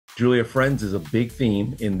Julia, Friends is a big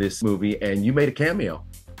theme in this movie, and you made a cameo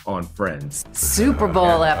on Friends. Super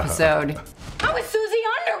Bowl episode. I was Susie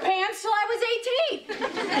Underpants till I was 18.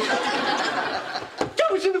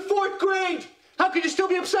 That was in the 4th grade. How could you still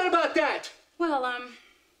be upset about that? Well,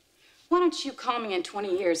 why don't you call me in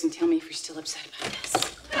 20 years and tell me if you're still upset about this?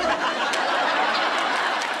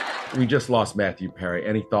 We just lost Matthew Perry.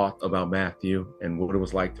 Any thought about Matthew and what it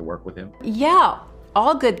was like to work with him? Yeah,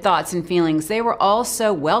 all good thoughts and feelings. They were all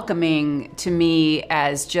so welcoming to me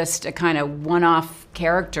as just a kind of one-off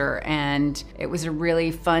character, and it was a really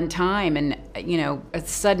fun time. And, you know, a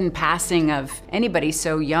sudden passing of anybody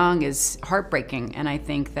so young is heartbreaking, and I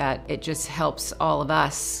think that it just helps all of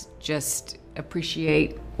us just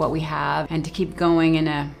appreciate what we have and to keep going in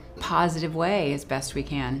a positive way as best we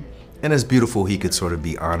can. And it's beautiful he could sort of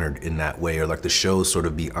be honored in that way, or like the show sort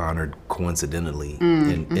of be honored coincidentally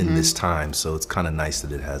in this time. So it's kind of nice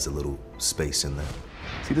that it has a little space in there.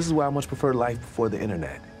 See, this is why I much prefer life before the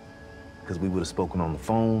internet. Because we would have spoken on the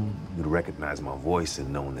phone, you'd have recognized my voice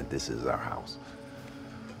and known that this is our house.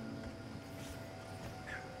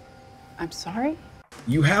 I'm sorry?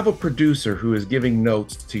 You have a producer who is giving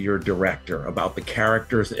notes to your director about the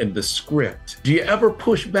characters and the script. Do you ever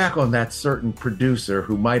push back on that certain producer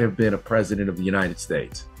who might have been a president of the United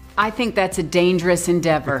States? I think that's a dangerous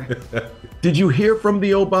endeavor. Did you hear from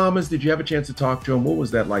the Obamas? Did you have a chance to talk to them? What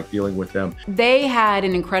was that like dealing with them? They had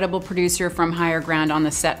an incredible producer from Higher Ground on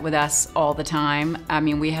the set with us all the time. I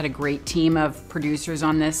mean, we had a great team of producers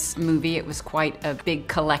on this movie. It was quite a big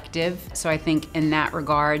collective. So I think in that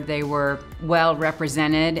regard, they were well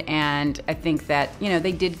represented. And I think that, you know,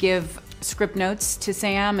 they did give script notes to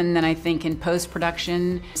Sam, and then I think in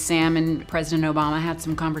post-production, Sam and President Obama had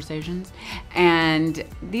some conversations. And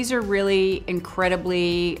these are really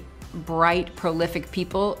incredibly bright, prolific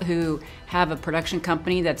people who have a production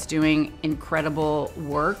company that's doing incredible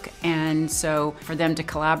work. And so for them to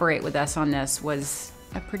collaborate with us on this was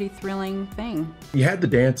a pretty thrilling thing. You had the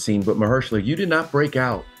dance scene, but Mahershala, you did not break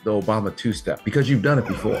out the Obama two-step because you've done it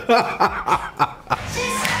before.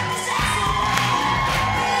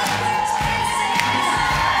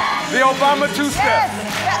 The Obama two-step.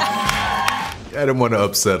 I didn't want to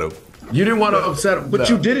upset him. You didn't want to upset him, but No.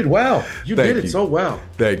 you did it well. You Thank did it you. so well.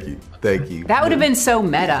 Thank you. Thank you. That would have been so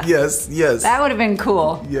meta. Yes, yes. That would have been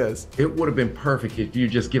cool. Yes. It would have been perfect if you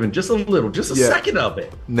just given just a little, just a Yeah. second of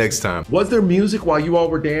it. Next time. Was there music while you all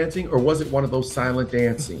were dancing, or was it one of those silent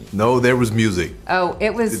dance scenes? No, there was music. Oh,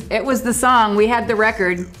 it was the song. We had the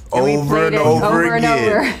record. And we Over played and it over and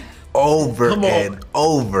again. over. Over Come on. and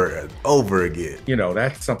over and over again. You know,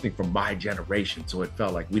 that's something from my generation, so it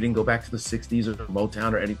felt like we didn't go back to the 60s or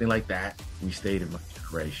Motown or anything like that. We stayed in my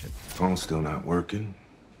generation. Phone's still not working.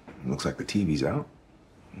 Looks like the TV's out.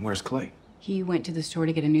 Where's Clay? He went to the store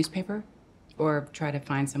to get a newspaper? Or try to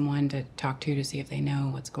find someone to talk to see if they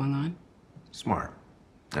know what's going on? Smart.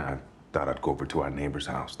 I thought I'd go over to our neighbor's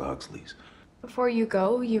house, the Huxleys. Before you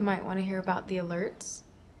go, you might want to hear about the alerts.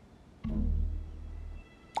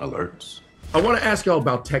 Alerts? I want to ask y'all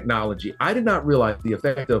about technology. I did not realize the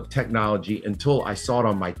effect of technology until I saw it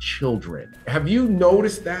on my children. Have you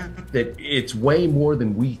noticed that it's way more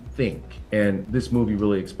than we think? And this movie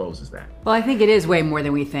really exposes that. Well, I think it is way more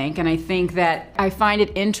than we think, and I think that I find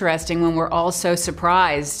it interesting when we're all so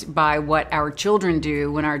surprised by what our children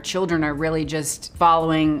do, when our children are really just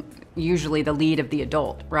following usually the lead of the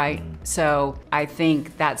adult, right? So I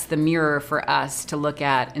think that's the mirror for us to look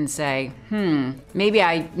at and say, maybe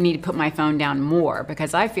I need to put my phone down more,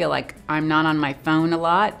 because I feel like I'm not on my phone a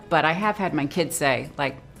lot, but I have had my kids say,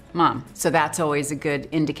 like, Mom. So that's always a good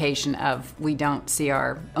indication of we don't see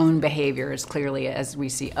our own behavior as clearly as we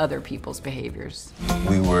see other people's behaviors.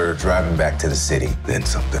 We were driving back to the city, then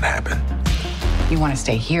something happened. You want to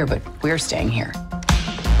stay here, but we're staying here.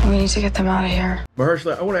 We need to get them out of here.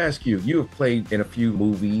 Mahershala, I want to ask you, you have played in a few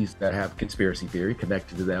movies that have conspiracy theory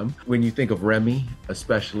connected to them. When you think of Remy,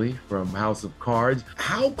 especially from House of Cards,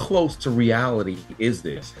 how close to reality is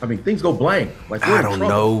this? I mean, things go blank. Like, we're I in don't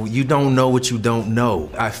trouble. know. You don't know what you don't know.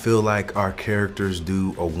 I feel like our characters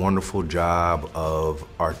do a wonderful job of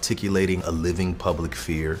articulating a living public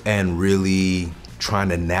fear and really trying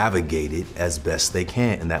to navigate it as best they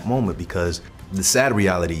can in that moment, because the sad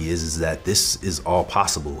reality is that this is all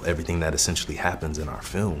possible, everything that essentially happens in our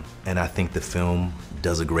film. And I think the film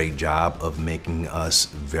does a great job of making us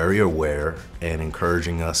very aware and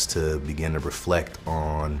encouraging us to begin to reflect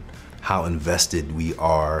on how invested we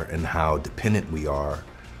are and how dependent we are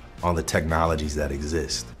on the technologies that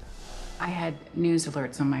exist. I had news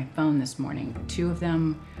alerts on my phone this morning. 2 of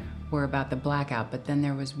them were about the blackout, but then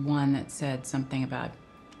there was one that said something about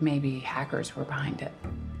maybe hackers were behind it.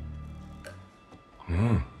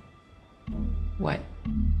 What?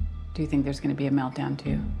 Do you think there's going to be a meltdown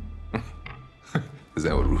too? Is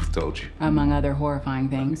that what Ruth told you? Among other horrifying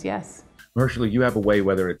things, yes. Mahershala, you have a way,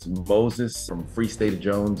 whether it's Moses from Free State of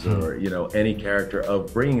Jones or, you know, any character,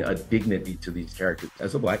 of bringing a dignity to these characters.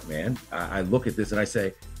 As a black man, I look at this and I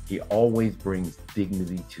say, he always brings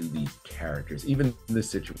dignity to these characters, even in this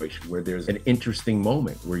situation where there's an interesting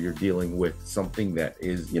moment where you're dealing with something that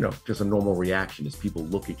is, you know, just a normal reaction as people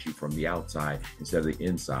look at you from the outside instead of the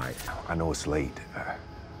inside. I know it's late.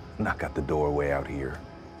 Knock out the doorway out here.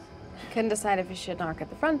 Couldn't decide if you should knock at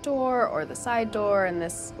the front door or the side door, and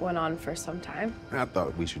this went on for some time. I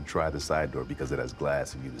thought we should try the side door because it has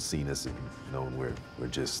glass. If you'd have seen us and known we're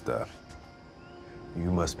just,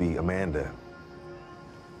 you must be Amanda.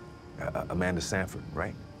 Amanda Sanford,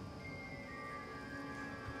 right?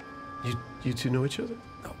 You two know each other?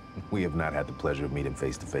 No, we have not had the pleasure of meeting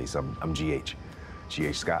face to face. I'm GH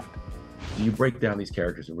Scott. You break down these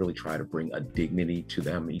characters and really try to bring a dignity to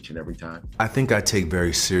them each and every time. I think I take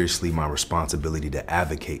very seriously my responsibility to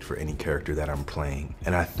advocate for any character that I'm playing.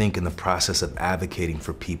 And I think in the process of advocating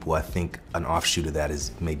for people, I think an offshoot of that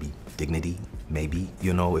is maybe dignity, maybe,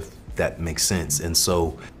 you know, if that makes sense. And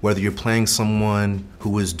so whether you're playing someone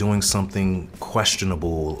who is doing something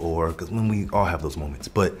questionable, or, because when we all have those moments,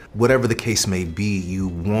 but whatever the case may be, you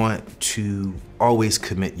want to always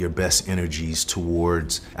commit your best energies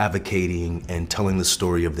towards advocating and telling the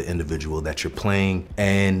story of the individual that you're playing.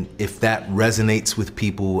 And if that resonates with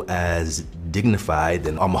people as dignified,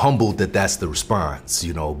 then I'm humbled that that's the response,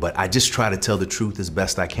 you know, but I just try to tell the truth as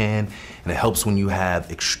best I can. And it helps when you have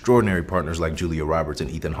extraordinary partners like Julia Roberts and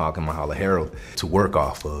Ethan Hawke and Mahershala Ali to work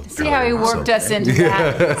off of. See how he worked us into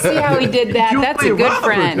that. See how he did that. That's a good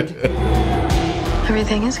friend.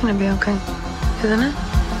 Everything is gonna be okay, isn't it?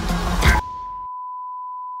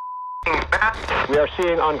 We are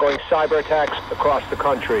seeing ongoing cyber attacks across the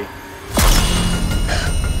country.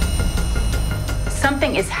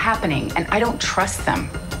 Something is happening, and I don't trust them.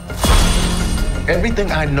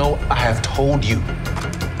 Everything I know, I have told you.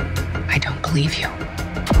 I don't believe you.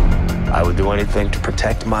 I would do anything to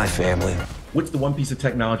protect my family. What's the one piece of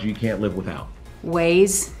technology you can't live without?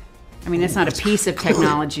 Waze. I mean, it's not a piece of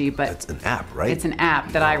technology, but It's an app, right? it's an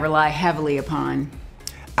app that I rely heavily upon.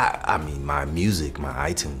 I mean, my music, my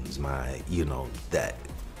iTunes, my, you know, that,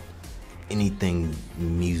 anything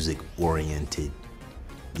music oriented,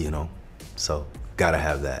 you know, so gotta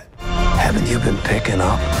have that. Haven't you been picking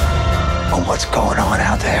up on what's going on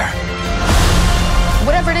out there?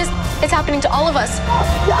 Whatever it is, it's happening to all of us.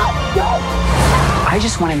 I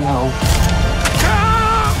just want to know,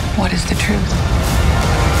 what is the truth?